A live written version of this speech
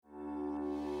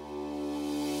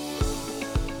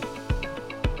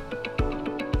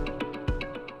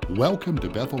Welcome to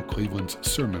Bethel Cleveland's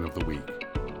Sermon of the Week.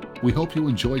 We hope you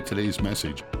enjoyed today's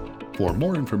message. For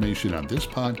more information on this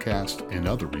podcast and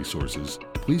other resources,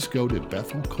 please go to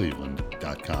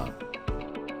bethelcleveland.com.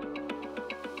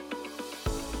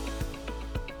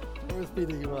 With me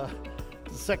to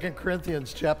 2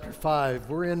 Corinthians chapter 5.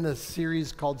 We're in this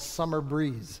series called Summer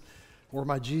Breeze. Wore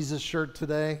my Jesus shirt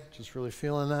today, just really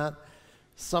feeling that.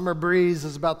 Summer Breeze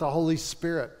is about the Holy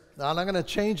Spirit. Now, and I'm going to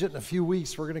change it in a few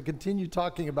weeks. We're going to continue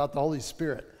talking about the Holy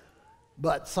Spirit.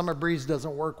 But Summer Breeze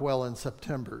doesn't work well in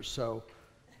September, so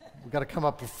we've got to come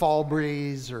up with Fall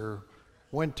Breeze or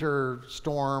Winter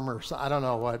Storm or I don't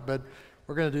know what, but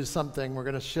we're going to do something. We're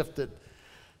going to shift it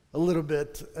a little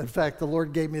bit. In fact, the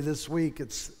Lord gave me this week.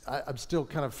 I'm still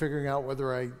kind of figuring out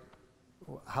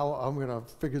how I'm going to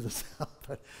figure this out.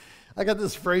 But I got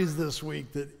this phrase this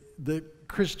week that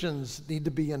Christians need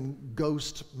to be in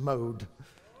ghost mode.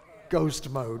 Ghost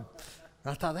mode.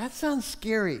 I thought, that sounds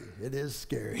scary. It is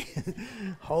scary.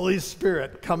 Holy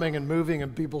Spirit coming and moving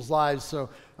in people's lives. So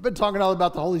I've been talking all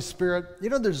about the Holy Spirit. You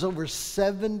know, there's over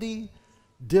 70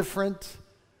 different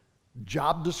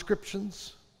job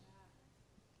descriptions.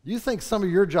 You think some of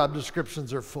your job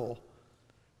descriptions are full.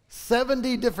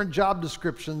 70 different job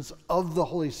descriptions of the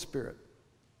Holy Spirit.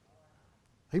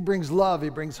 He brings love. He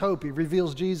brings hope. He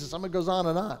reveals Jesus. It goes on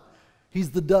and on. He's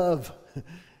the dove.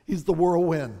 He's the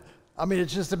whirlwind. I mean,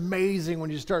 it's just amazing when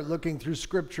you start looking through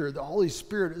Scripture. The Holy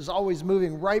Spirit is always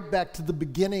moving right back to the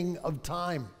beginning of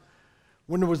time,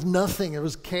 when there was nothing. It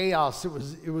was chaos. It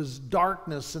was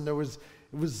darkness, and it was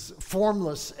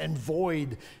formless and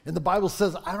void. And the Bible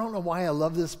says, I don't know why I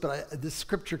love this, but this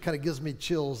Scripture kind of gives me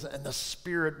chills. And the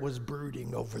Spirit was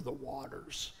brooding over the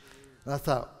waters. And I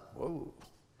thought, whoa.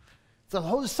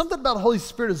 So something about the Holy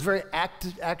Spirit is very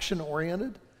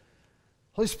action-oriented.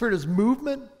 Holy Spirit is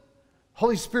movement.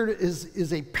 Holy Spirit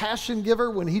is a passion giver.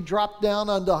 When he dropped down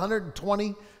onto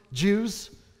 120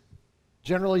 Jews,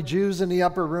 generally Jews in the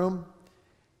upper room,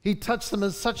 he touched them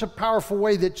in such a powerful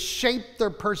way that shaped their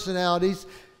personalities,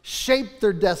 shaped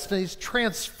their destinies,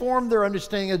 transformed their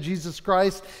understanding of Jesus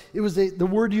Christ. It was the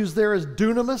word used there is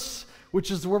dunamis,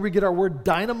 which is where we get our word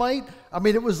dynamite. I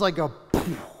mean, it was like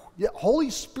Holy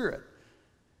Spirit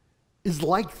is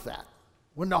like that.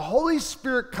 When the Holy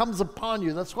Spirit comes upon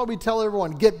you, that's why we tell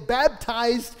everyone, get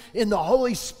baptized in the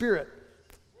Holy Spirit.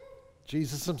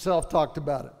 Jesus himself talked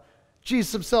about it.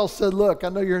 Jesus himself said, look, I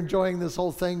know you're enjoying this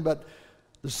whole thing, but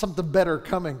there's something better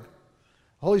coming.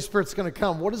 The Holy Spirit's going to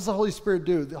come. What does the Holy Spirit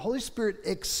do? The Holy Spirit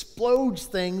explodes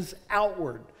things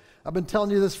outward. I've been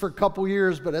telling you this for a couple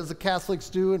years, but as the Catholics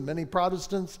do and many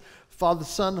Protestants, Father,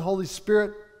 Son, Holy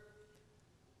Spirit,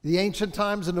 the ancient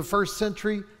times in the first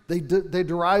century, they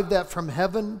derived that from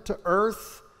heaven to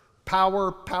earth.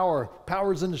 Power.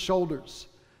 Power's in the shoulders.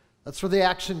 That's where the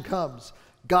action comes.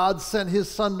 God sent his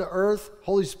Son to earth.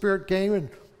 Holy Spirit came and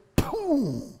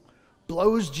boom,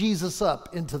 blows Jesus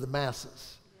up into the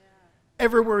masses. Yeah.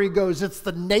 Everywhere he goes, it's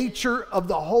the nature of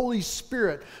the Holy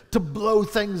Spirit to blow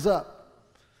things up.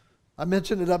 I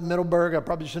mentioned it up in Middleburg. I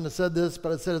probably shouldn't have said this,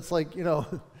 but I said it's like,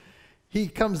 he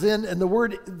comes in, and where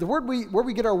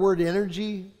we get our word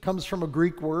energy comes from a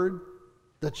Greek word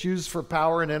that's used for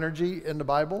power and energy in the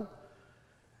Bible.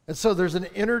 And so there's an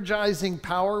energizing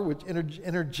power, which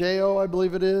energeo, I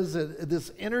believe it is,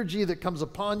 this energy that comes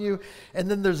upon you.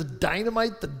 And then there's a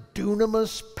dynamite, the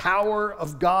dunamis power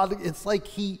of God. It's like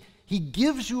he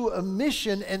gives you a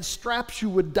mission and straps you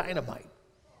with dynamite.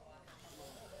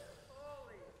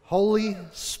 Holy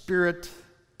Spirit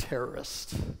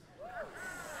terrorist.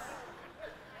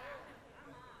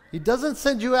 He doesn't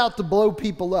send you out to blow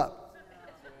people up.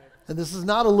 And this is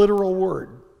not a literal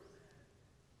word.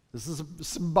 This is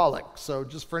symbolic. So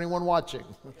just for anyone watching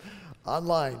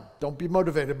online, don't be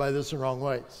motivated by this in wrong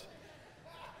ways.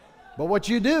 But what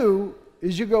you do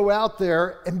is you go out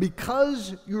there, and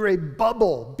because you're a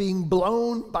bubble being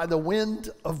blown by the wind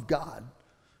of God.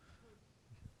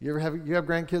 You have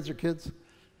grandkids or kids?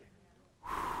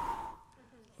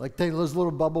 Like those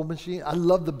little bubble machines. I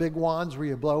love the big wands where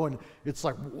you blow and it's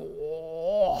like,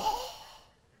 whoa.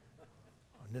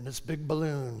 And then this big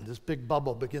balloon, this big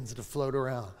bubble begins to float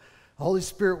around. The Holy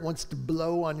Spirit wants to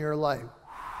blow on your life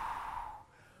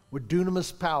with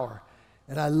dunamis power.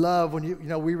 And I love when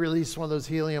we released one of those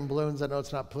helium balloons. I know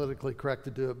it's not politically correct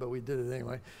to do it, but we did it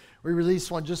anyway. We released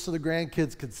one just so the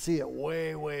grandkids could see it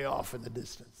way, way off in the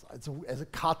distance. As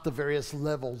it caught the various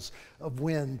levels of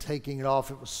wind taking it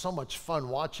off, it was so much fun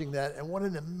watching that. And what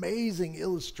an amazing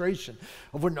illustration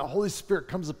of when the Holy Spirit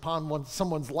comes upon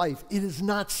someone's life. It is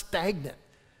not stagnant.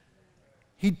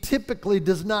 He typically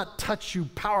does not touch you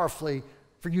powerfully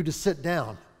for you to sit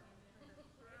down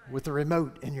with the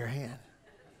remote in your hand.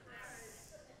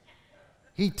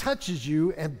 He touches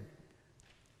you and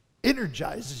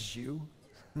energizes you,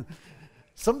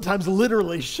 sometimes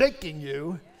literally shaking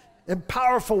you in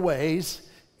powerful ways,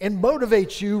 and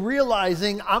motivates you,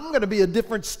 realizing I'm going to be a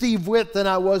different Steve Witt than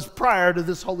I was prior to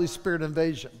this Holy Spirit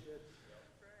invasion.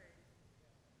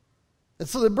 And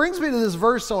so that brings me to this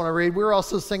verse I want to read. We were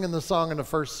also singing the song in the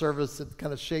first service that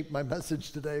kind of shaped my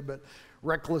message today, but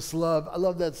Reckless Love. I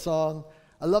love that song.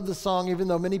 I love the song, even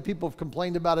though many people have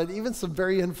complained about it. Even some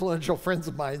very influential friends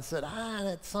of mine said,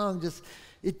 that song just,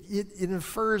 it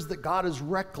infers that God is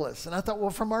reckless. And I thought, well,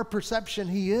 from our perception,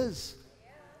 he is.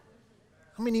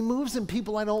 I mean, he moves in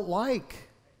people I don't like.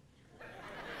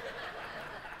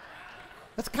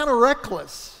 That's kind of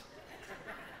reckless.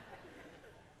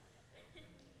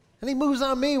 And he moves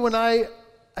on me when I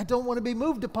don't want to be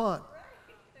moved upon.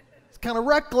 It's kind of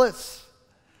reckless.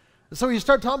 And so you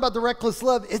start talking about the reckless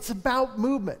love, it's about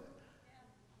movement.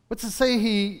 What's it say?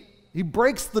 He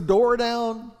breaks the door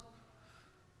down.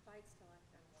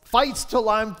 Fights till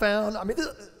I'm found. I mean, can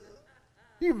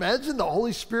you imagine the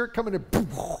Holy Spirit coming in?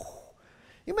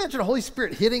 You imagine the Holy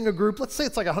Spirit hitting a group. Let's say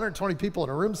it's like 120 people in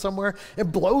a room somewhere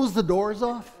and blows the doors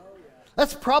off.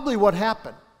 That's probably what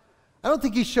happened. I don't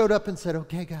think he showed up and said,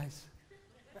 okay, guys,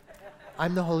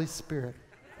 I'm the Holy Spirit.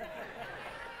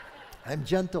 I'm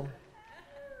gentle.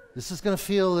 This is going to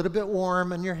feel a little bit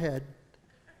warm in your head.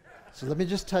 So let me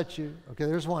just touch you. Okay,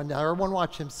 there's one. Now everyone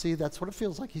watch him. See, that's what it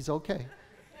feels like. He's okay.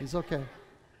 He's okay.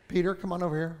 Peter, come on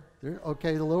over here.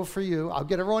 Okay, a little for you. I'll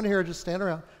get everyone here. Just stand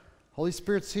around. Holy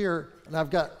Spirit's here, and I've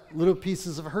got little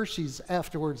pieces of Hershey's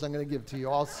afterwards I'm going to give to you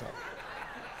also.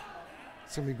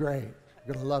 It's going to be great.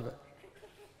 You're going to love it.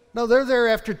 No, they're there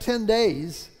after 10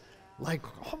 days. Like,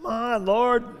 come on,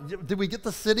 Lord. Did we get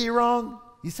the city wrong?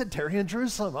 You said Terry in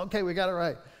Jerusalem. Okay, we got it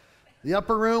right. The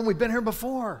upper room, we've been here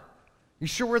before. You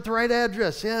sure we're at the right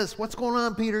address? Yes. What's going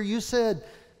on, Peter? You said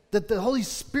that the Holy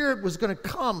Spirit was going to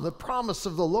come. The promise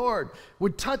of the Lord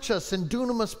would touch us in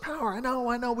dunamis power. I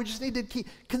know. We just need to keep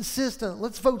consistent.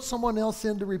 Let's vote someone else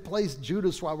in to replace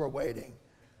Judas while we're waiting.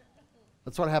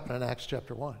 That's what happened in Acts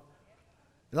chapter 1.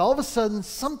 And all of a sudden,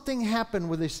 something happened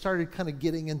where they started kind of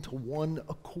getting into one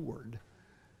accord.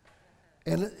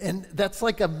 And that's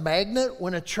like a magnet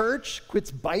when a church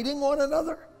quits biting one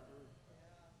another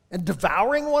and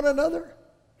devouring one another.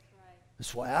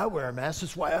 That's why I wear a mask.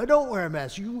 That's why I don't wear a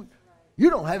mask. You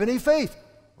don't have any faith.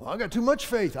 Well, I got too much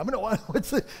faith.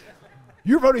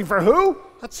 You're voting for who?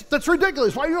 That's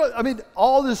ridiculous. Why you? I mean,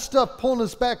 all this stuff pulling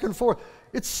us back and forth.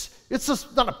 It's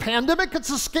not a pandemic, it's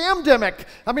a scamdemic.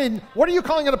 I mean, what are you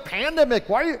calling it a pandemic?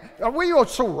 Are we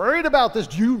so worried about this?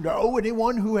 Do you know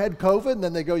anyone who had COVID? And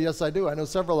then they go, yes, I do. I know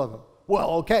several of them. Well,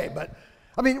 okay, but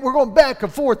I mean, we're going back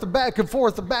and forth and back and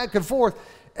forth and back and forth.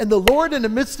 And the Lord, in the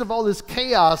midst of all this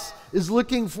chaos, is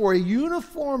looking for a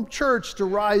uniform church to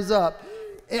rise up.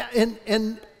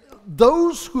 And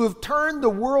those who have turned the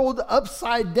world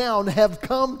upside down have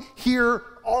come here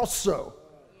also.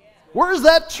 Where's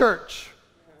that church?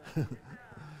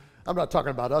 I'm not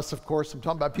talking about us, of course. I'm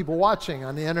talking about people watching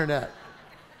on the internet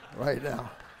right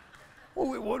now.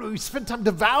 We spend time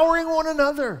devouring one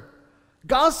another,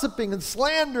 gossiping and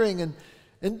slandering and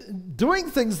doing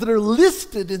things that are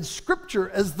listed in Scripture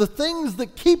as the things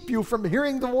that keep you from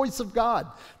hearing the voice of God.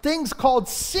 Things called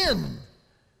sin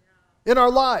in our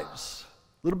lives.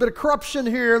 A little bit of corruption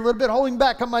here, a little bit holding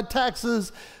back on my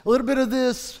taxes, a little bit of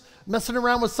this, messing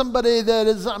around with somebody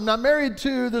that I'm not married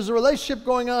to, there's a relationship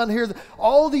going on here.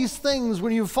 All these things,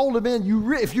 when you fold them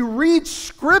in, if you read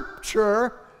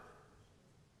Scripture,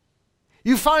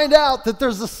 you find out that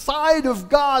there's a side of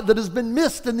God that has been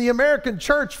missed in the American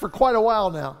church for quite a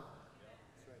while now.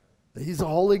 He's a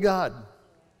holy God.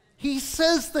 He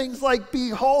says things like, be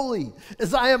holy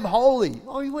as I am holy.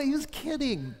 Oh, he was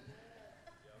kidding.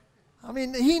 I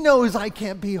mean, he knows I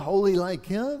can't be holy like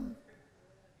him.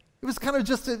 It was kind of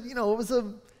just it was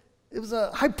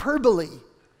a hyperbole.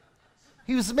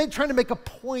 He was trying to make a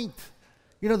point,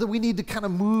 that we need to kind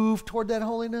of move toward that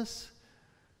holiness.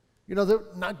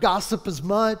 Not gossip as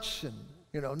much and,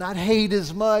 not hate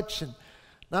as much and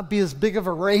not be as big of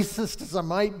a racist as I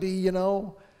might be, I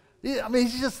mean,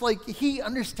 he's just like, he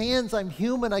understands I'm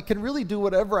human. I can really do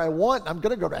whatever I want. I'm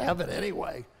going to go to heaven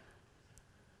anyway.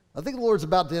 I think the Lord's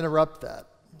about to interrupt that.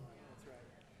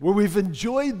 Where we've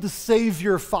enjoyed the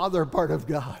Savior Father part of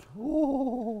God.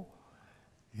 Oh,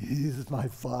 he's my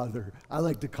Father. I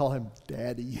like to call him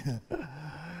Daddy.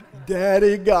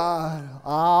 Daddy God,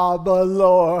 Abba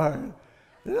Lord.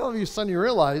 And all of you suddenly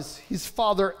realize he's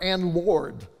Father and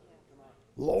Lord.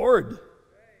 Lord.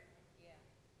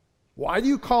 Why do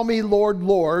you call me Lord,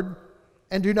 Lord,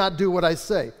 and do not do what I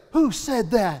say? Who said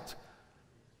that?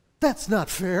 That's not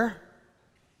fair.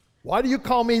 Why do you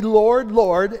call me Lord,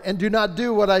 Lord, and do not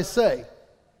do what I say?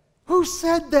 Who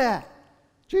said that?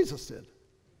 Jesus did.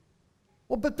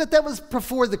 Well, but that was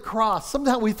before the cross.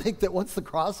 Somehow we think that once the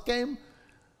cross came,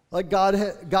 like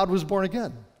God was born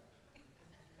again.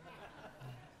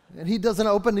 And he doesn't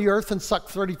open the earth and suck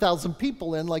 30,000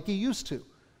 people in like he used to.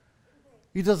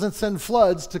 He doesn't send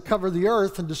floods to cover the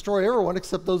earth and destroy everyone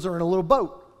except those who are in a little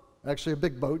boat. Actually, a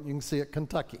big boat, you can see it,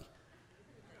 Kentucky.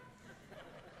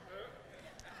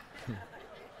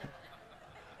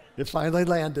 It finally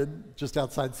landed just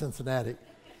outside Cincinnati.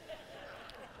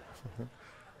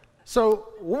 So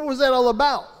what was that all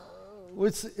about?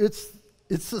 It's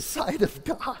the sight of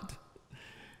God.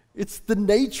 It's the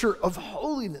nature of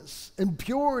holiness and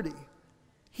purity.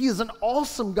 He is an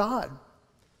awesome God.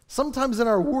 Sometimes in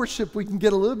our worship, we can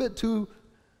get a little bit too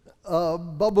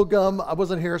bubblegum. I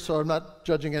wasn't here, so I'm not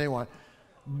judging anyone.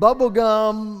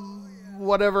 Bubblegum,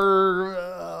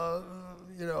 whatever,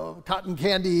 cotton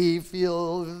candy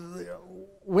feel.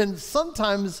 When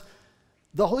sometimes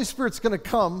the Holy Spirit's going to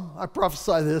come, I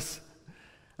prophesy this,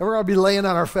 and we're going to be laying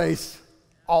on our face,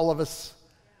 all of us.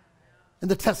 And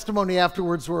the testimony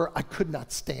afterwards were, I could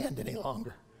not stand any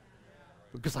longer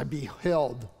because I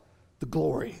beheld the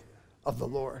glory of the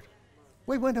Lord.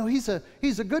 Wait, no, he's a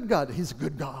good God. He's a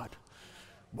good God.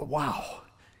 But wow,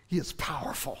 he is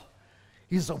powerful.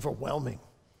 He's overwhelming.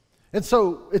 And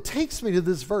so it takes me to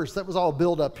this verse. That was all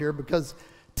built up here because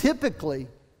typically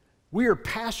we are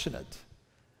passionate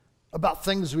about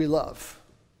things we love.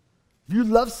 If you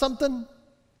love something,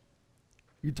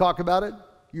 you talk about it,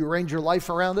 you arrange your life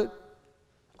around it.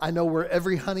 I know where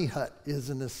every honey hut is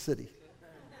in this city.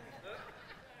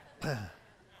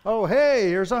 Oh, hey,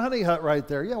 here's a honey hut right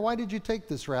there. Yeah, why did you take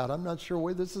this route? I'm not sure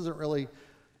why. This isn't really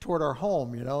toward our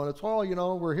home, And it's,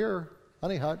 we're here,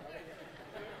 honey hut.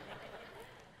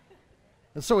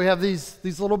 And so we have these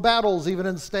little battles even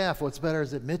in staff. What's better?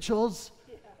 Is it Mitchell's,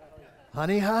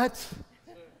 Honey Hut,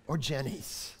 or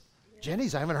Jenny's?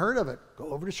 Jenny's, I haven't heard of it.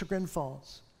 Go over to Chagrin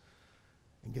Falls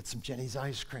and get some Jenny's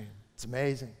ice cream. It's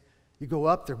amazing. You go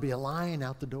up, there'll be a line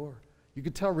out the door. You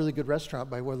could tell a really good restaurant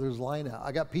by whether there's a line out.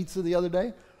 I got pizza the other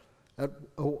day at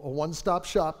a one-stop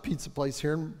shop pizza place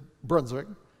here in Brunswick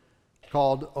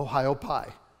called Ohio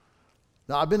Pie.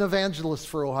 Now, I've been evangelist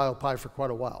for Ohio Pie for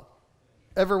quite a while.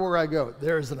 Everywhere I go,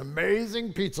 there is an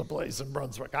amazing pizza place in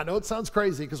Brunswick. I know it sounds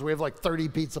crazy because we have like 30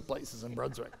 pizza places in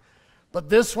Brunswick. But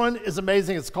this one is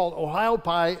amazing. It's called Ohio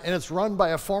Pie, and it's run by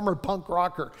a former punk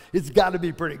rocker. It's got to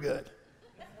be pretty good.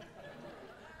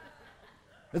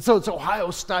 And so it's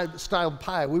Ohio-style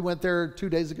pie. We went there 2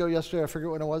 days ago, yesterday, I forget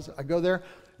when it was. I go there.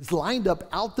 It's lined up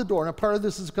out the door. Now, part of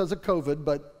this is because of COVID,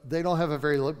 but they don't have a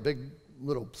very big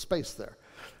little space there.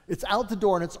 It's out the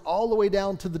door, and it's all the way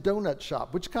down to the donut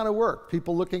shop, which kind of worked.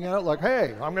 People looking at it like,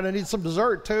 hey, I'm going to need some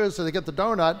dessert, too, so they get the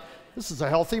donut. This is a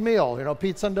healthy meal,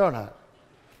 pizza and donut.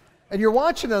 And you're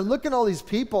watching and looking at all these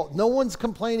people. No one's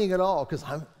complaining at all because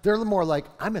they're more like,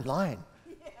 I'm in line.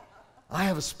 I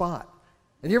have a spot.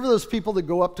 And you ever those people that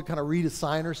go up to kind of read a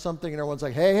sign or something, and everyone's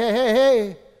like, hey, hey, hey,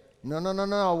 hey. No,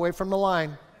 away from the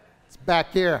line. It's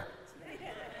back here.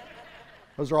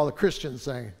 Those are all the Christians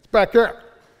saying, it's back here.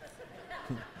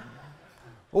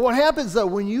 Well, what happens, though,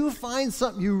 when you find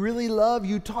something you really love,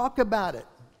 you talk about it.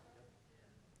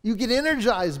 You get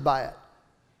energized by it.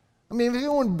 I mean, if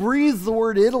anyone breathes the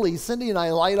word Italy, Cindy and I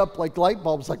light up like light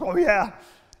bulbs, like, oh, yeah,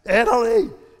 Italy.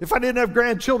 If I didn't have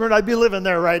grandchildren, I'd be living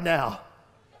there right now.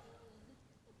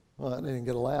 Well, I didn't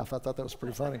get a laugh. I thought that was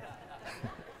pretty funny.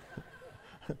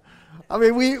 I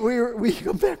mean, we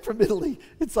come back from Italy.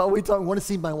 It's all we talk. Want to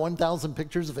see my 1,000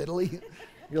 pictures of Italy?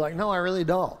 You're like, no, I really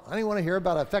don't. I don't want to hear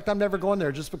about it. In fact, I'm never going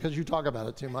there just because you talk about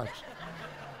it too much.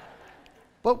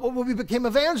 But what we became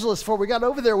evangelists for, we got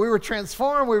over there, we were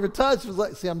transformed, we were touched. It was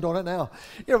like, see, I'm doing it now.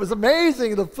 It was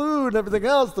amazing, the food and everything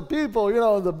else, the people,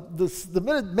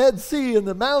 the Med Sea and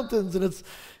the mountains, and it's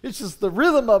just the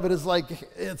rhythm of it is like,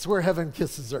 it's where heaven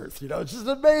kisses earth. It's just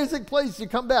an amazing place. You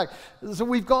come back. So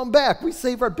we've gone back. We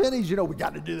save our pennies. We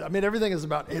got to do that. I mean, everything is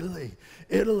about Italy.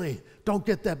 Italy. Don't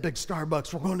get that big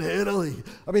Starbucks. We're going to Italy.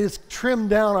 I mean, it's trimmed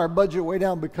down our budget way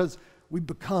down because we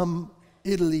become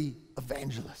Italy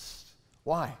evangelists.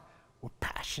 Why? We're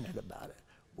passionate about it.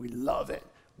 We love it.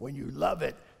 When you love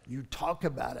it, you talk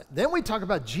about it. Then we talk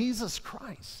about Jesus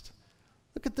Christ.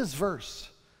 Look at this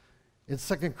verse in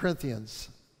 2 Corinthians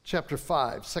chapter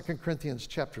 5. 2 Corinthians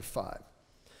chapter 5.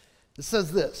 It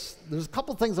says this. There's a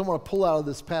couple things I want to pull out of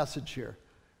this passage here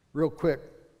real quick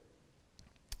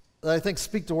that I think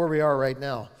speak to where we are right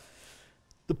now.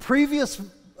 The previous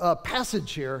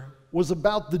passage here was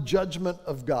about the judgment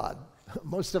of God.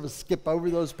 Most of us skip over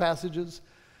those passages.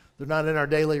 They're not in our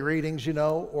daily readings,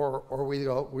 or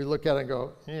we look at it and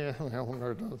go, yeah,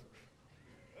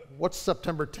 what's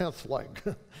September 10th like?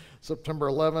 September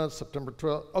 11th, September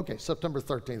 12th. Okay, September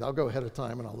 13th. I'll go ahead of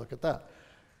time and I'll look at that.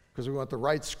 Because we want the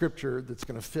right scripture that's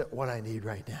going to fit what I need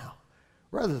right now,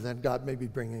 rather than God maybe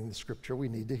bringing the scripture we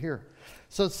need to hear.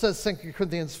 So it says, 2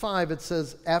 Corinthians 5, it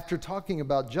says, after talking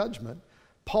about judgment,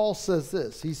 Paul says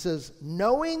this. He says,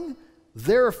 knowing,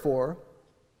 therefore,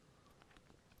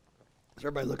 is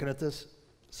everybody looking at this?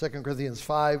 2 Corinthians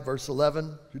 5, verse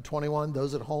 11 through 21.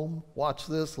 Those at home, watch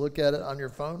this, look at it on your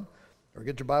phone, or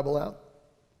get your Bible out.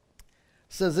 It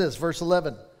says this, verse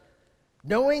 11,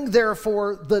 knowing,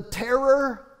 therefore, the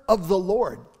terror of the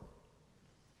Lord.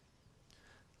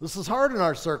 This is hard in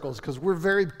our circles because we're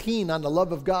very keen on the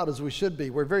love of God as we should be.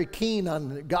 We're very keen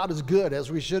on God is good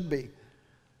as we should be.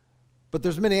 But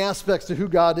there's many aspects to who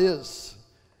God is.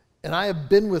 And I have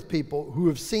been with people who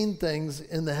have seen things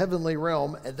in the heavenly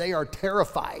realm and they are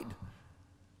terrified.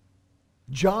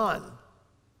 John,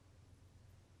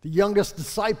 the youngest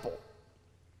disciple,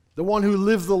 the one who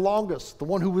lived the longest, the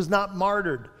one who was not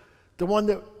martyred, the one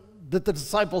that the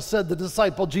disciple said the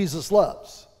disciple Jesus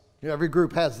loves. Every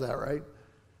group has that, right?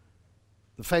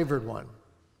 The favored one.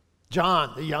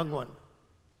 John, the young one,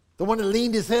 the one that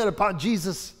leaned his head upon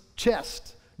Jesus'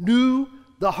 chest, knew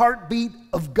the heartbeat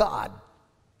of God.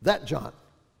 That John.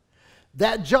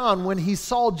 That John, when he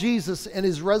saw Jesus in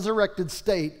his resurrected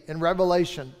state in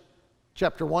Revelation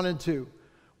chapter 1 and 2,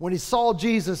 when he saw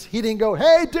Jesus, he didn't go,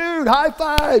 hey dude, high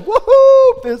five,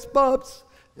 woohoo, fist bumps.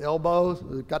 Elbow,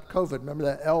 got COVID, remember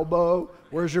that elbow?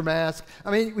 Where's your mask?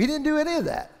 I mean, he didn't do any of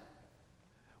that.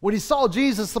 When he saw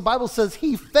Jesus, the Bible says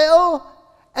he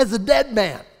fell as a dead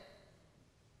man.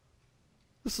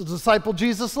 This is the disciple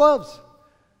Jesus loves.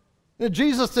 And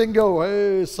Jesus didn't go,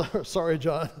 hey, sorry,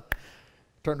 John.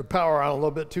 Turned the power on a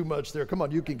little bit too much there. Come on,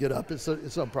 you can get up. It's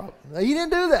no problem. He didn't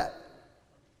do that.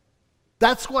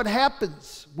 That's what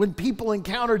happens when people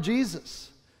encounter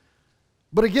Jesus.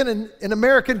 But again, in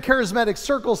American charismatic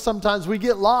circles, sometimes we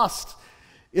get lost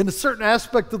in a certain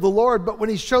aspect of the Lord, but when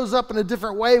he shows up in a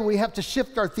different way, we have to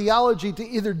shift our theology to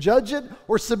either judge it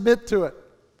or submit to it.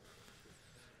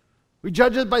 We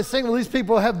judge it by saying, well, these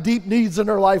people have deep needs in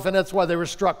their life, and that's why they were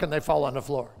struck and they fall on the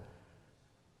floor.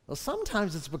 Well,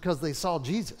 sometimes it's because they saw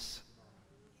Jesus.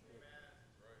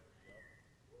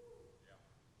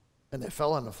 And they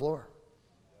fell on the floor.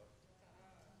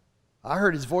 I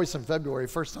heard his voice in February,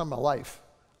 first time in my life.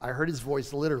 I heard his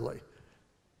voice literally.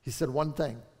 He said one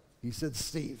thing. He said,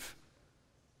 Steve.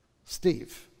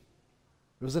 Steve.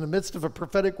 It was in the midst of a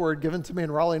prophetic word given to me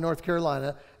in Raleigh, North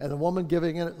Carolina, and the woman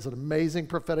giving it was an amazing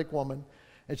prophetic woman.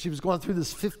 And she was going through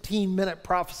this 15-minute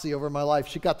prophecy over my life.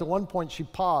 She got to one point, she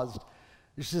paused.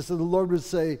 And she said, the Lord would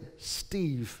say,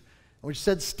 Steve. And when she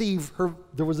said Steve,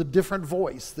 there was a different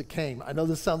voice that came. I know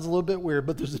this sounds a little bit weird,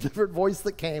 but there's a different voice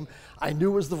that came. I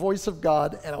knew it was the voice of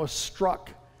God, and I was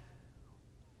struck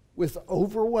with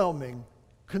overwhelming,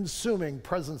 consuming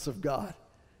presence of God.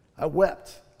 I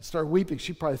wept. I started weeping.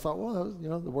 She probably thought, well,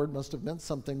 the word must have meant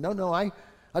something. No, I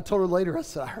told her later, I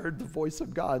said, I heard the voice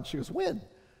of God. She goes, when?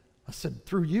 I said,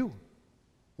 through you.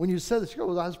 When you said this, she goes,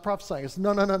 well, I was prophesying. I said,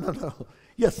 no.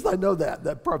 Yes, I know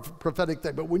that prophetic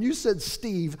thing. But when you said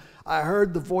Steve, I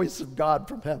heard the voice of God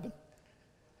from heaven.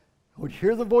 I would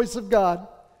hear the voice of God,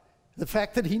 the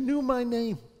fact that he knew my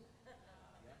name.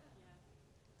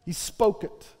 He spoke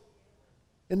it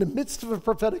in the midst of a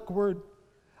prophetic word.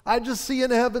 I just see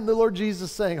in heaven the Lord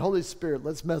Jesus saying, Holy Spirit,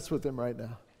 let's mess with him right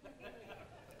now.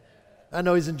 I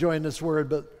know he's enjoying this word,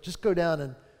 but just go down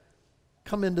and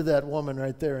come into that woman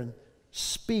right there and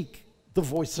speak the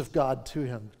voice of God to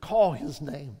him. Call his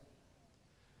name.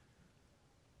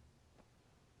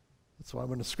 That's why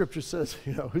when the scripture says,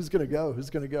 who's going to go? Who's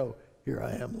going to go? Here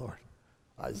I am, Lord.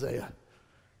 Isaiah.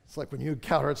 It's like when you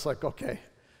encounter, it's like, okay,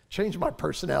 change my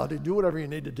personality. Do whatever you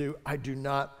need to do. I do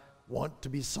not want to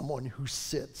be someone who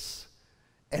sits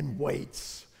and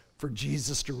waits for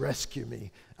Jesus to rescue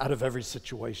me out of every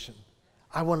situation.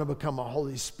 I want to become a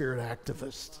Holy Spirit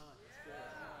activist.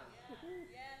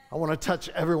 I want to touch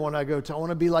everyone I go to. I want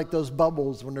to be like those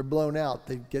bubbles when they're blown out.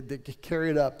 They get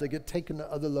carried up. They get taken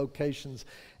to other locations.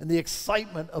 And the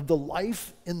excitement of the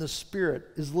life in the Spirit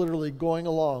is literally going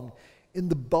along in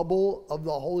the bubble of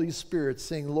the Holy Spirit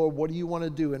saying, Lord, what do you want to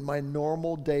do in my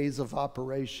normal days of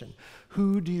operation?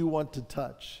 Who do you want to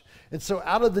touch? And so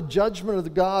out of the judgment of the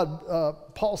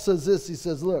God, Paul says this. He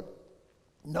says, look,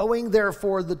 knowing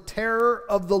therefore the terror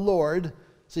of the Lord.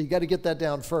 So you got to get that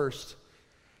down first.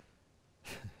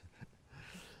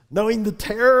 Knowing the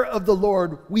terror of the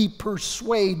Lord, we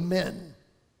persuade men.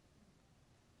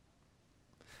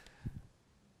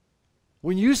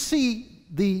 When you see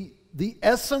the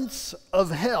essence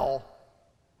of hell,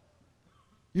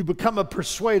 you become a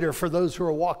persuader for those who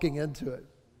are walking into it.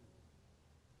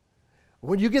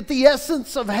 When you get the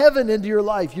essence of heaven into your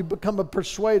life, you become a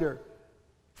persuader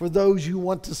for those you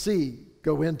want to see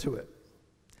go into it.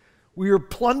 We are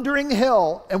plundering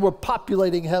hell and we're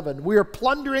populating heaven. We are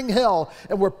plundering hell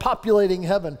and we're populating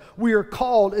heaven. We are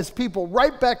called as people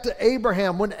right back to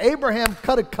Abraham. When Abraham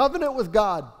cut a covenant with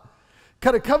God,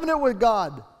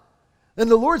 and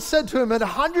the Lord said to him at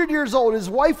 100 years old, his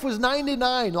wife was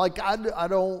 99. Like, I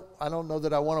don't know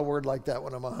that I want a word like that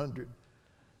when I'm 100.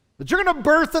 But you're going to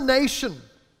birth a nation.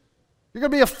 You're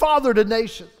going to be a father to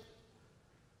nations.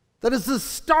 That as the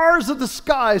stars of the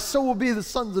sky, so will be the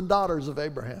sons and daughters of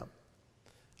Abraham.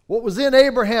 What was in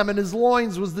Abraham and his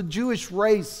loins was the Jewish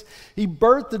race. He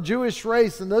birthed the Jewish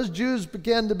race, and those Jews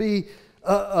began to be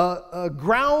a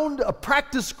ground, a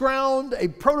practice ground, a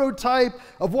prototype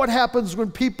of what happens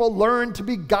when people learn to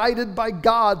be guided by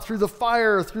God through the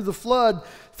fire, through the flood,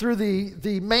 through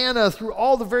the manna, through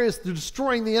all the various,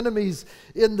 destroying the enemies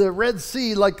in the Red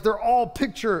Sea. Like, they're all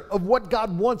picture of what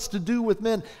God wants to do with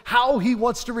men, how he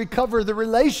wants to recover the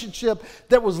relationship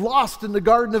that was lost in the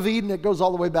Garden of Eden. It goes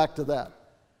all the way back to that.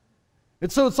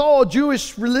 And so it's all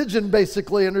Jewish religion,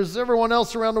 basically, and there's everyone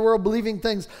else around the world believing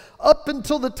things up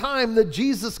until the time that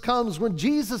Jesus comes. When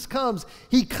Jesus comes,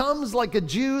 he comes like a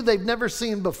Jew they've never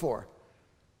seen before.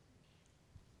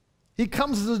 He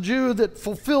comes as a Jew that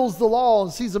fulfills the law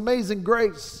and sees amazing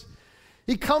grace.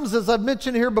 He comes, as I've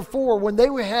mentioned here before, when they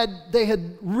had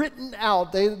written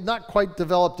out, they had not quite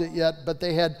developed it yet, but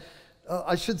they had,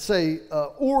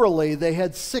 orally, they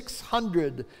had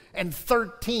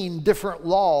 613 different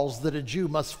laws that a Jew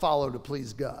must follow to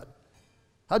please God.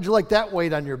 How'd you like that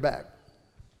weight on your back?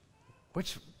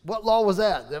 What law was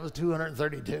that? That was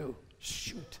 232.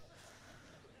 Shoot.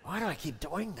 Why do I keep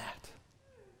doing that?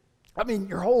 I mean,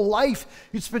 your whole life,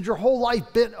 you spend your whole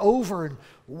life bent over and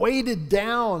weighted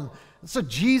down. And so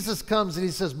Jesus comes and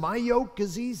he says, my yoke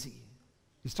is easy.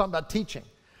 He's talking about teaching.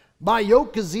 My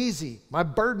yoke is easy. My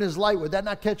burden is light. Would that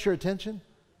not catch your attention?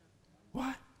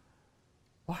 What?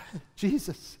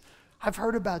 Jesus, I've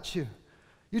heard about you.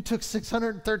 You took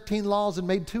 613 laws and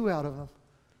made 2 out of them.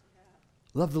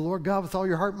 Love the Lord God with all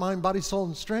your heart, mind, body, soul,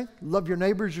 and strength. Love your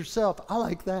neighbors yourself. I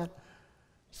like that.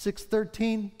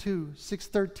 613, 2.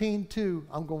 613, 2.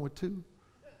 I'm going with 2.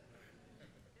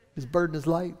 His burden is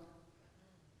light.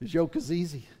 His yoke is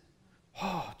easy.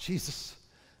 Oh, Jesus.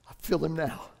 I feel him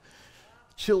now.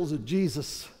 Chills of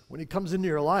Jesus when he comes into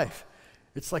your life.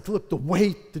 It's like, look, the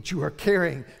weight that you are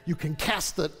carrying, you can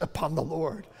cast it upon the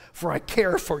Lord, for I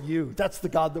care for you. That's the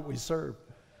God that we serve.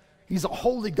 He's a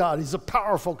holy God. He's a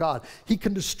powerful God. He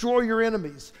can destroy your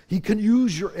enemies. He can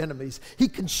use your enemies. He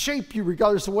can shape you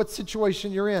regardless of what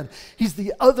situation you're in. He's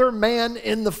the other man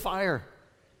in the fire.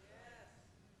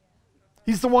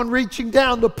 He's the one reaching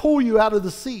down to pull you out of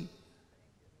the sea.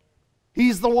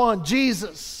 He's the one,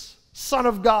 Jesus, Son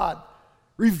of God,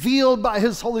 revealed by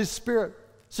his Holy Spirit.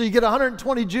 So you get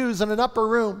 120 Jews in an upper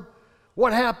room.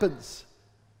 What happens?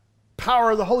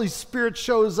 Power of the Holy Spirit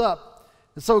shows up.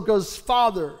 And so it goes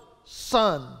Father,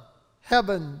 Son,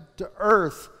 heaven to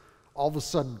earth. All of a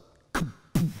sudden,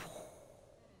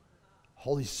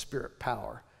 Holy Spirit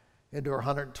power into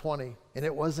 120. And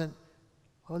it wasn't,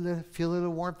 oh, feel a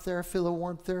little warmth there, feel a little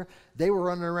warmth there. They were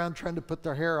running around trying to put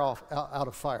their hair out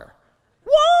of fire.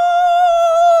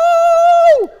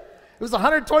 Whoa! It was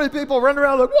 120 people running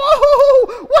around like,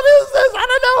 whoa, what is this? I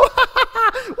don't know.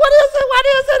 What is it? What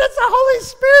is it? It's the Holy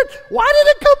Spirit. Why did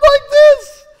it come like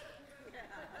this?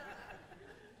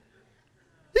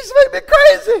 He's made me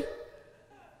crazy.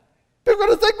 People are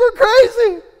going to think we're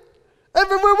crazy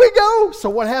everywhere we go. So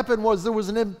what happened was there was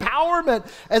an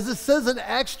empowerment, as it says in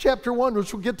Acts chapter 1,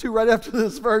 which we'll get to right after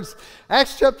this verse.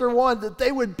 Acts chapter 1, that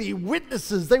they would be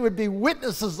witnesses. They would be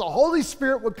witnesses. The Holy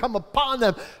Spirit would come upon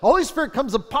them. The Holy Spirit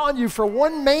comes upon you for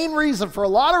one main reason. For a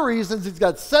lot of reasons, he's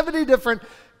got 70 different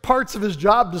parts of his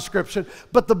job description,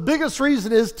 but the biggest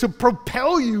reason is to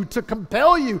propel you, to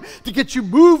compel you, to get you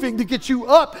moving, to get you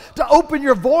up, to open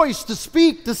your voice, to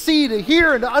speak, to see, to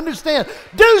hear, and to understand.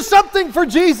 Do something for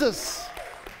Jesus.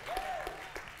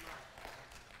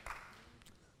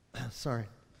 Sorry.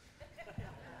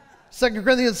 2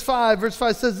 Corinthians 5, verse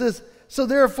 5 says this, so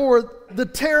therefore the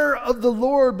terror of the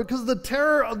Lord, because of the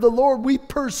terror of the Lord, we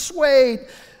persuade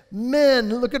men.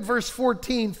 Look at verse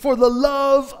 14. For the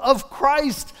love of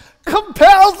Christ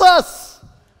compels us.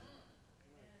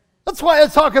 That's why I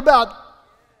talk about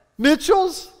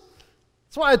Mitchell's.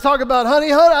 That's why I talk about Honey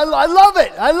Hut. I love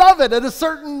it. I love it at a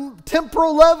certain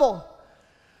temporal level.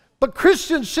 But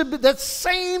Christians should be that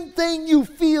same thing you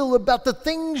feel about the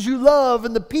things you love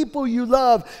and the people you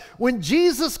love. When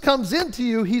Jesus comes into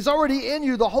you, he's already in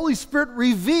you. The Holy Spirit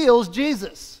reveals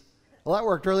Jesus. Well, that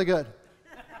worked really good.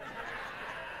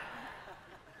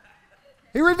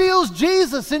 He reveals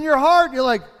Jesus in your heart. You're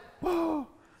like, whoa,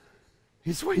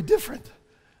 he's way different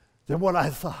than what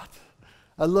I thought.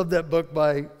 I love that book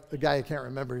by a guy, I can't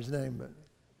remember his name, but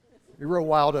he wrote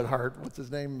Wild at Heart. What's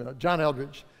his name? John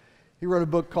Eldredge. He wrote a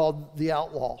book called The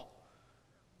Outlaw.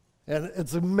 And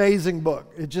it's an amazing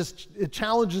book. It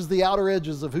challenges the outer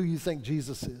edges of who you think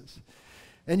Jesus is.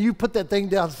 And you put that thing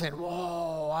down saying,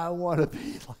 whoa, I want to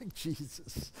be like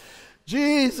Jesus.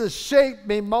 Jesus shaped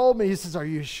me, mold me. He says, are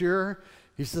you sure?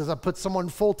 He says, I put someone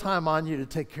full-time on you to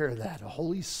take care of that, a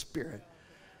Holy Spirit.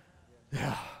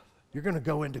 Yeah, you're going to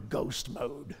go into ghost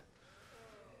mode.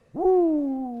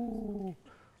 Woo!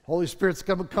 Holy Spirit's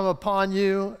going to come upon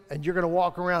you, and you're going to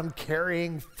walk around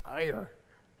carrying fire.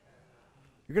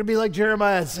 You're going to be like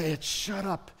Jeremiah and say, it's shut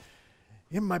up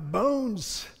in my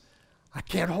bones. I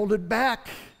can't hold it back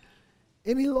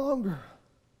any longer.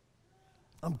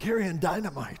 I'm carrying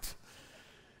dynamite,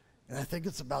 and I think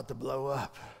it's about to blow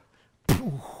up.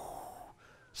 Pooh.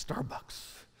 Starbucks.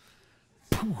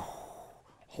 Pooh.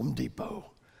 Home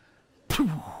Depot. Pooh.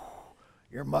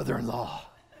 Your mother-in-law.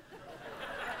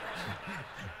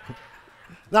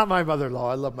 Not my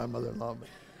mother-in-law. I love my mother-in-law. But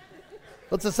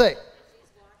what's it say?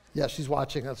 Yeah, she's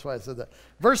watching. That's why I said that.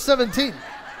 Verse 17.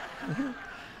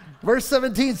 Verse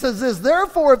 17 says this,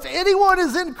 therefore, if anyone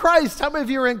is in Christ, how many of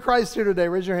you are in Christ here today?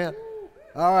 Raise your hand.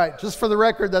 All right, just for the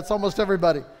record, that's almost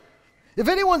everybody. If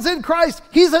anyone's in Christ,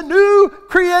 he's a new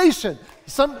creation.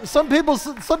 Some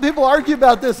people argue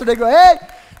about this and they go, hey,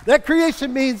 that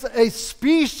creation means a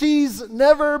species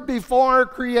never before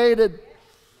created.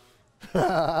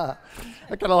 I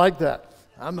kind of like that.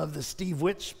 I'm of the Steve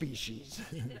Witt species.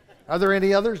 Are there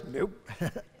any others? Nope.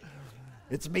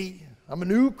 It's me. I'm a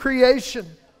new creation.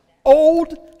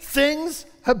 Old things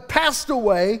have passed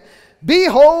away.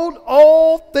 Behold,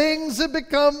 all things have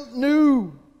become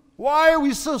new. Why are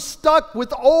we so stuck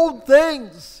with old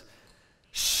things?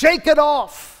 Shake it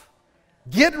off.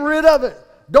 Get rid of it.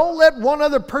 Don't let one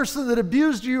other person that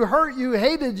abused you, hurt you,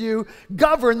 hated you,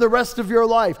 govern the rest of your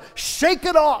life. Shake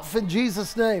it off in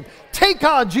Jesus' name. Take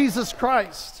on Jesus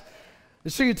Christ.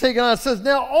 And so you take it on. It says,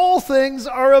 now all things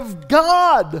are of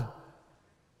God,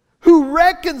 who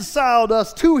reconciled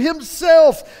us to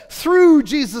himself through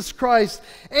Jesus Christ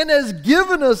and has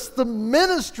given us the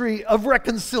ministry of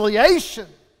reconciliation.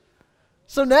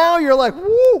 So now you're like,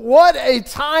 woo, what a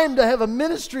time to have a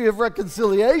ministry of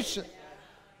reconciliation.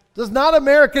 Does not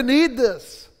America need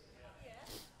this?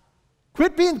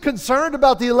 Quit being concerned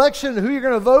about the election and who you're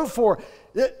going to vote for.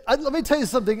 Let me tell you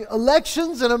something.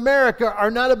 Elections in America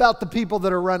are not about the people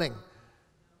that are running.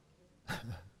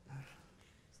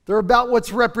 They're about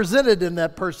what's represented in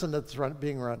that person that's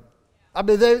being run. I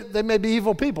mean, they may be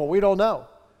evil people. We don't know.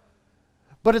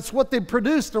 But it's what they've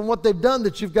produced and what they've done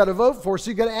that you've got to vote for. So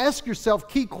you've got to ask yourself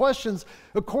key questions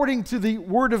according to the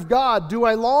Word of God. Do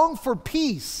I long for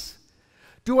peace?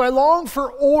 Do I long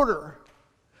for order?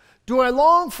 Do I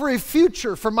long for a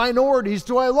future for minorities?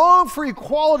 Do I long for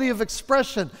equality of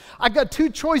expression? I got two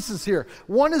choices here.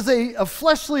 One is a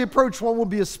fleshly approach. One will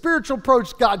be a spiritual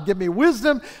approach. God, give me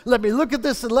wisdom. Let me look at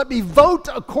this and let me vote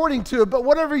according to it. But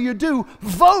whatever you do,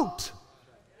 vote.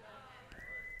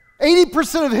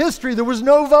 80% of history, there was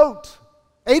no vote.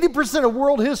 80% of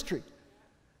world history.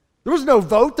 There was no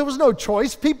vote. There was no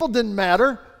choice. People didn't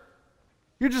matter.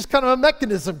 You're just kind of a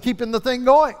mechanism keeping the thing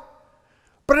going.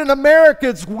 But in America,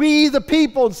 it's we the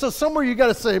people. And so somewhere you got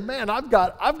to say, man, I've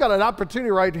got an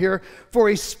opportunity right here for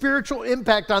a spiritual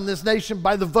impact on this nation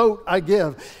by the vote I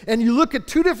give. And you look at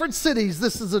two different cities.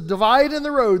 This is a divide in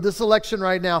the road, this election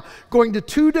right now, going to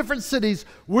two different cities.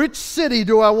 Which city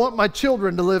do I want my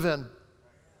children to live in?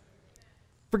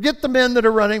 Forget the men that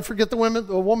are running. Forget the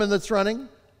woman that's running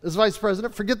as vice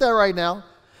president. Forget that right now.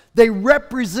 They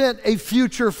represent a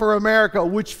future for America.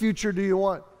 Which future do you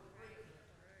want?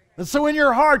 And so in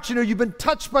your heart, you've been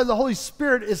touched by the Holy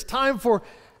Spirit. It's time for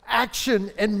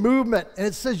action and movement. And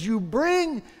it says you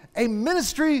bring a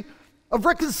ministry of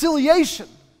reconciliation,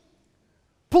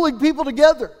 pulling people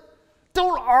together.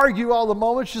 Don't argue all the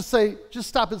moments. Just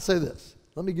stop and say this.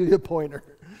 Let me give you a pointer.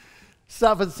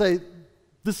 Stop and say,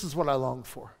 this is what I long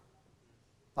for.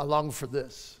 I long for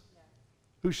this.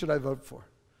 Who should I vote for?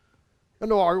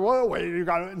 No, wait, you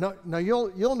got to. No,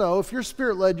 you'll know. If you're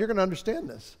spirit-led, you're going to understand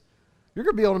this. You're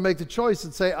going to be able to make the choice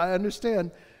and say, I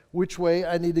understand which way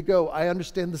I need to go. I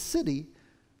understand the city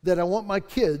that I want my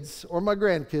kids or my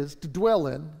grandkids to dwell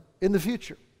in the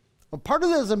future. Well, part of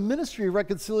that is a ministry of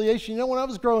reconciliation. You know, when I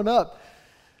was growing up,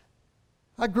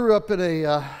 I grew up in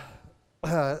a,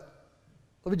 let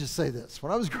me just say this.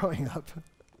 When I was growing up,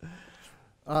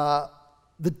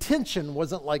 the tension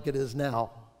wasn't like it is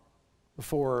now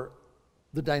for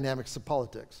the dynamics of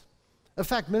politics. In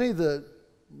fact, many of the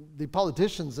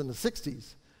politicians in the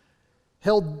 60s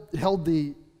held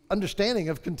the understanding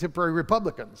of contemporary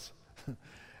Republicans.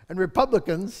 And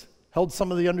Republicans held some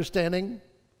of the understanding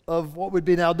of what would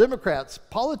be now Democrats.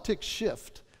 Politics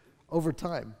shift over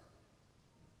time.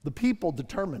 The people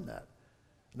determine that.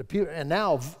 And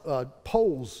now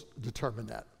polls determine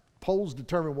that. Polls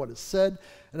determine what is said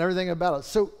and everything about it.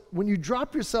 So when you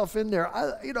drop yourself in there,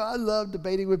 I love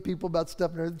debating with people about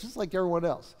stuff, just like everyone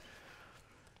else.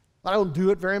 I don't do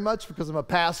it very much because I'm a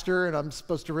pastor and I'm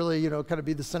supposed to really, kind of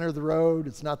be the center of the road.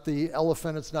 It's not the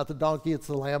elephant, it's not the donkey, it's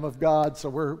the Lamb of God. So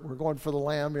we're going for the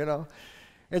Lamb,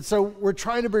 And so we're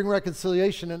trying to bring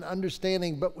reconciliation and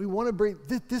understanding, but we want to bring,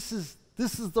 this is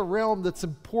the realm that's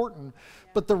important,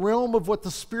 but the realm of what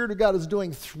the Spirit of God is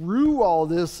doing through all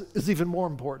this is even more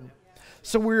important.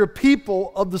 So we're a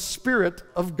people of the Spirit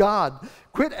of God.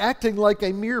 Quit acting like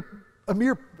a mere,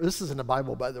 this is in the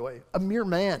Bible, by the way, a mere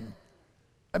man.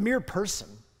 A mere person.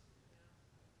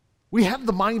 We have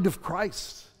the mind of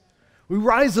Christ. We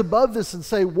rise above this and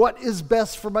say, what is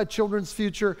best for my children's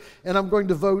future? And I'm going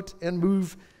to vote and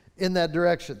move in that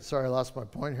direction. Sorry, I lost my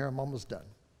point here. I'm almost done.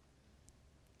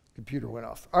 Computer went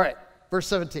off. All right, verse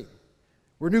 17.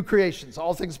 We're new creations.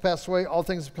 All things pass away. All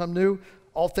things become new.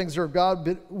 All things are of God.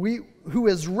 But who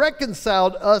has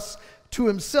reconciled us to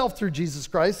himself through Jesus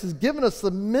Christ, has given us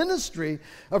the ministry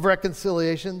of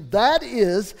reconciliation. That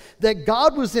is, that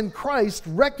God was in Christ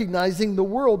reconciling the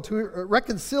world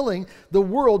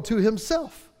to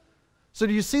himself. So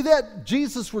do you see that?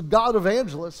 Jesus was God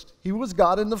evangelist. He was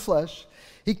God in the flesh.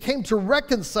 He came to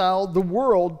reconcile the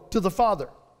world to the Father,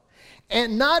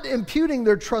 and not imputing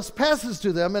their trespasses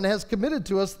to them, and has committed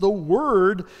to us the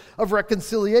word of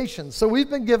reconciliation. So we've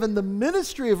been given the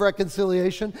ministry of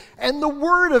reconciliation and the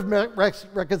word of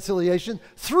reconciliation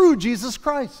through Jesus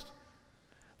Christ.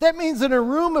 That means in a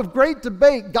room of great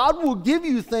debate, God will give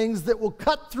you things that will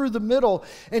cut through the middle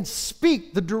and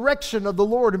speak the direction of the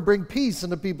Lord and bring peace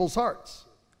into people's hearts.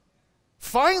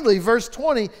 Finally, verse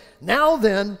 20, now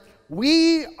then,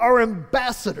 we are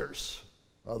ambassadors.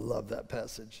 I love that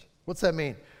passage. What's that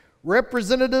mean?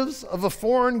 Representatives of a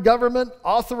foreign government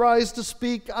authorized to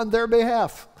speak on their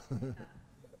behalf.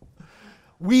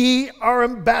 We are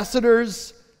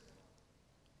ambassadors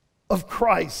of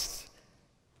Christ,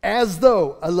 as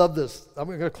though, I love this, I'm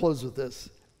going to close with this,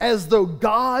 as though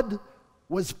God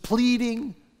was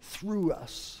pleading through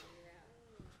us.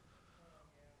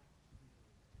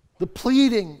 The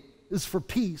pleading is for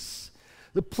peace.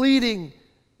 The pleading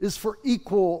is for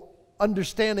equal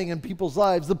understanding in people's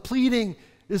lives. The pleading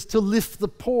is to lift the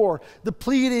poor. The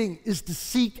pleading is to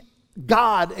seek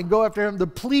God and go after him. The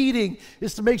pleading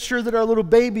is to make sure that our little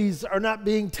babies are not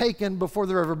being taken before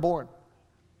they're ever born.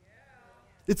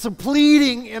 It's a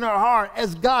pleading in our heart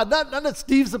as God, not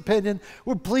Steve's opinion.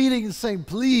 We're pleading and saying,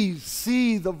 please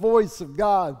see the voice of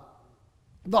God,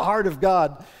 the heart of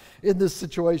God in this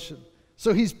situation.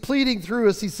 So he's pleading through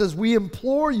us. He says, we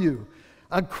implore you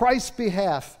on Christ's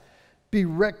behalf, be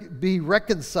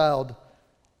reconciled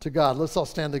to God. Let's all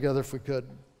stand together if we could.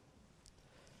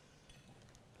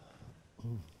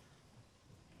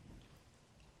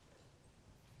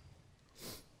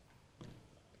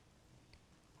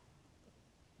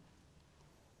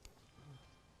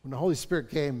 When the Holy Spirit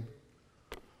came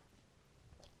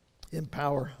in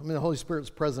power, the Holy Spirit's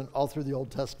present all through the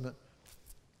Old Testament.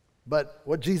 But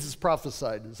what Jesus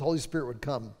prophesied is the Holy Spirit would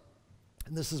come.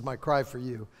 And this is my cry for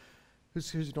you.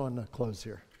 Who's doing the close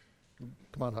here?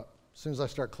 Come on up. As soon as I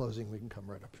start closing, we can come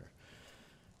right up here.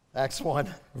 Acts 1,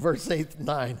 verse 8 and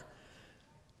 9.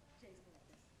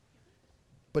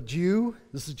 But you,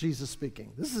 this is Jesus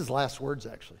speaking. This is his last words,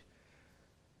 actually.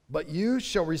 But you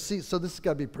shall receive, so this has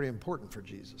got to be pretty important for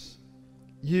Jesus.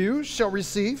 You shall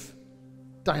receive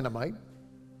dynamite,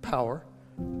 power,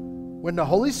 when the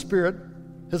Holy Spirit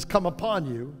has come upon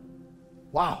you.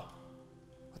 Wow,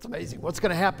 that's amazing. What's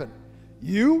going to happen?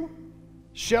 You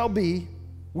shall be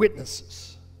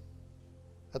witnesses.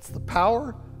 That's the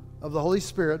power of the Holy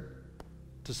Spirit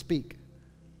to speak.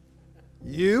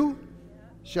 You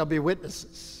shall be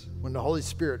witnesses when the Holy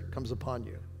Spirit comes upon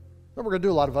you. Then we're going to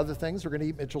do a lot of other things. We're going to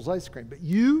eat Mitchell's ice cream. But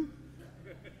you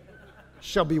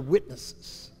shall be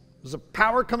witnesses. There's a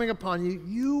power coming upon you.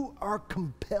 You are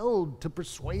compelled to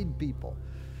persuade people.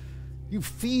 You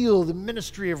feel the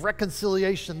ministry of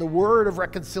reconciliation, the word of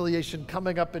reconciliation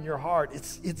coming up in your heart.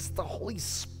 It's the Holy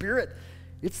Spirit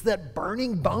It's that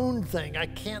burning bone thing. I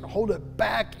can't hold it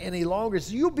back any longer.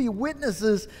 So you'll be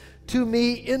witnesses to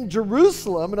me in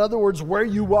Jerusalem, in other words, where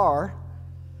you are,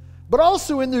 but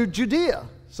also in the Judea.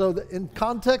 So in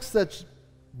context, that's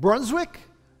Brunswick,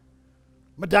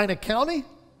 Medina County,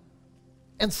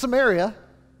 and Samaria.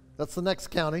 That's the next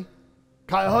county,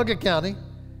 Cuyahoga County,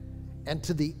 and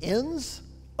to the ends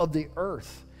of the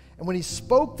earth. And when he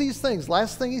spoke these things,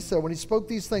 last thing he said, when he spoke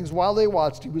these things while they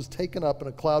watched, he was taken up and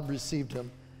a cloud received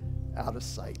him out of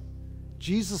sight.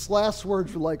 Jesus' last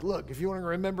words were like, look, if you want to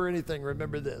remember anything,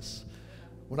 remember this.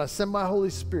 When I send my Holy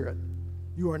Spirit,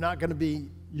 you are not going to be,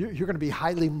 you're going to be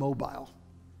highly mobile.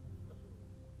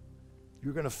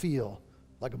 You're going to feel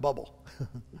like a bubble.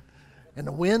 And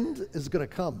the wind is going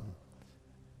to come.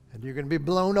 And you're going to be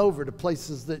blown over to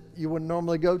places that you wouldn't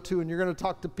normally go to, and you're going to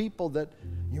talk to people that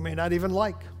you may not even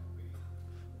like.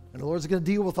 And the Lord's going to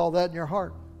deal with all that in your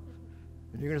heart.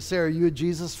 And you're going to say, are you a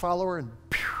Jesus follower? And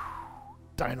pew,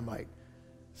 dynamite.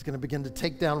 It's going to begin to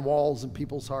take down walls in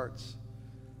people's hearts.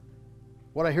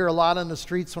 What I hear a lot on the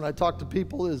streets when I talk to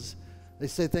people is they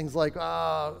say things like,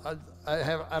 I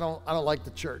don't like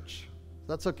the church.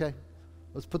 That's okay.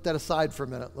 Let's put that aside for a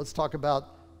minute. Let's talk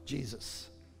about Jesus.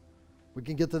 We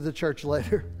can get to the church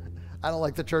later. I don't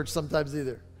like the church sometimes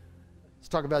either. Let's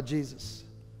talk about Jesus.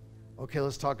 Okay,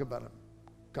 let's talk about him.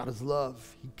 God is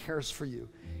love. He cares for you.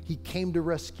 He came to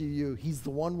rescue you. He's the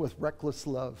one with reckless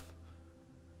love.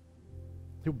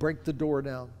 He'll break the door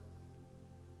down.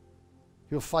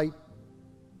 He'll fight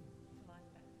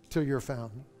till you're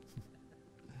found.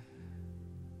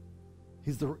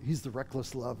 He's the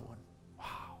reckless love one.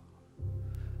 Wow.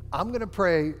 I'm going to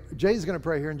pray. Jay's going to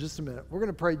pray here in just a minute. We're going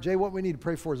to pray. Jay, what we need to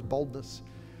pray for is boldness.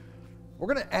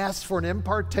 We're going to ask for an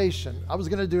impartation. I was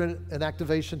going to do an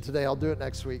activation today. I'll do it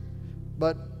next week.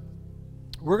 But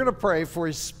we're going to pray for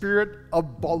a spirit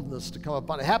of boldness to come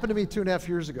upon. It happened to me 2.5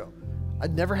 years ago.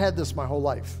 I'd never had this my whole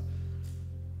life.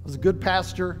 I was a good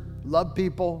pastor, loved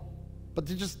people, but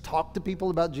to just talk to people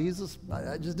about Jesus,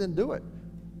 I just didn't do it.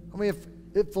 I mean,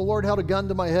 if the Lord held a gun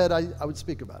to my head, I would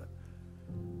speak about it.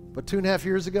 But 2.5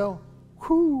 years ago,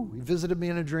 he visited me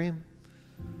in a dream.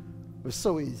 It was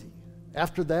so easy.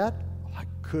 After that, I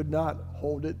could not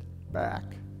hold it back.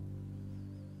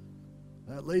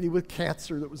 That lady with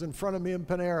cancer that was in front of me in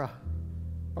Panera,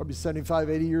 probably 75,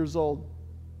 80 years old.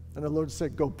 And the Lord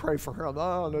said, go pray for her.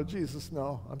 Oh, no, Jesus,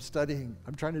 no. I'm studying.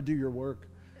 I'm trying to do your work.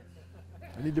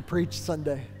 I need to preach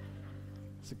Sunday.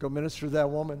 I said, go minister to that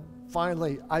woman.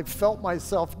 Finally, I felt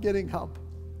myself getting up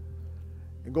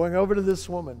and going over to this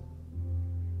woman.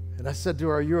 And I said to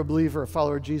her, are you a believer, a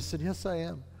follower of Jesus? She said, yes, I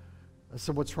am. I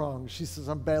said, what's wrong? She says,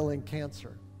 I'm battling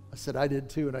cancer. I said, I did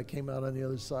too, and I came out on the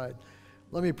other side.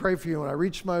 Let me pray for you. When I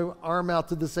reached my arm out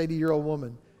to this 80-year-old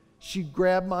woman, she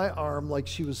grabbed my arm like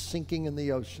she was sinking in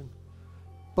the ocean.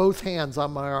 Both hands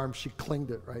on my arm, she clinged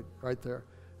it right there.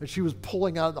 And she was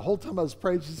pulling out. The whole time I was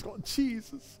praying, she's going,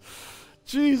 Jesus,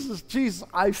 Jesus, Jesus.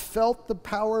 I felt the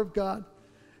power of God.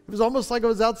 It was almost like I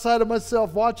was outside of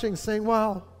myself watching, saying,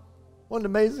 wow, what an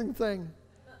amazing thing.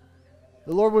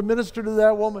 The Lord would minister to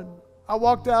that woman. I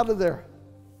walked out of there.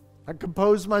 I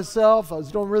composed myself. I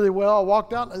was doing really well. I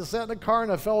walked out and I sat in the car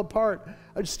and I fell apart.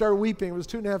 I just started weeping. It was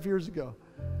 2.5 years ago.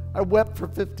 I wept for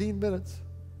 15 minutes.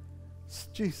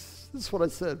 Jesus, this is what I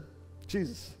said.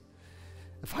 Jesus,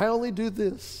 if I only do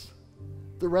this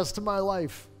the rest of my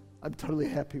life, I'm totally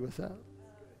happy with that.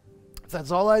 If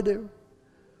that's all I do.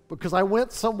 Because I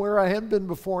went somewhere I hadn't been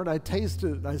before and I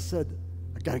tasted it and I said,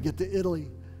 I got to get to Italy.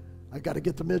 I got to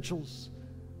get to Mitchell's.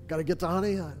 I got to get to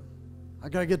Honey Hunt. I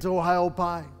got to get to Ohio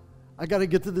Pie. I got to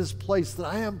get to this place that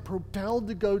I am propelled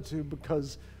to go to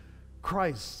because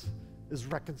Christ is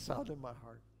reconciled in my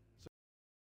heart.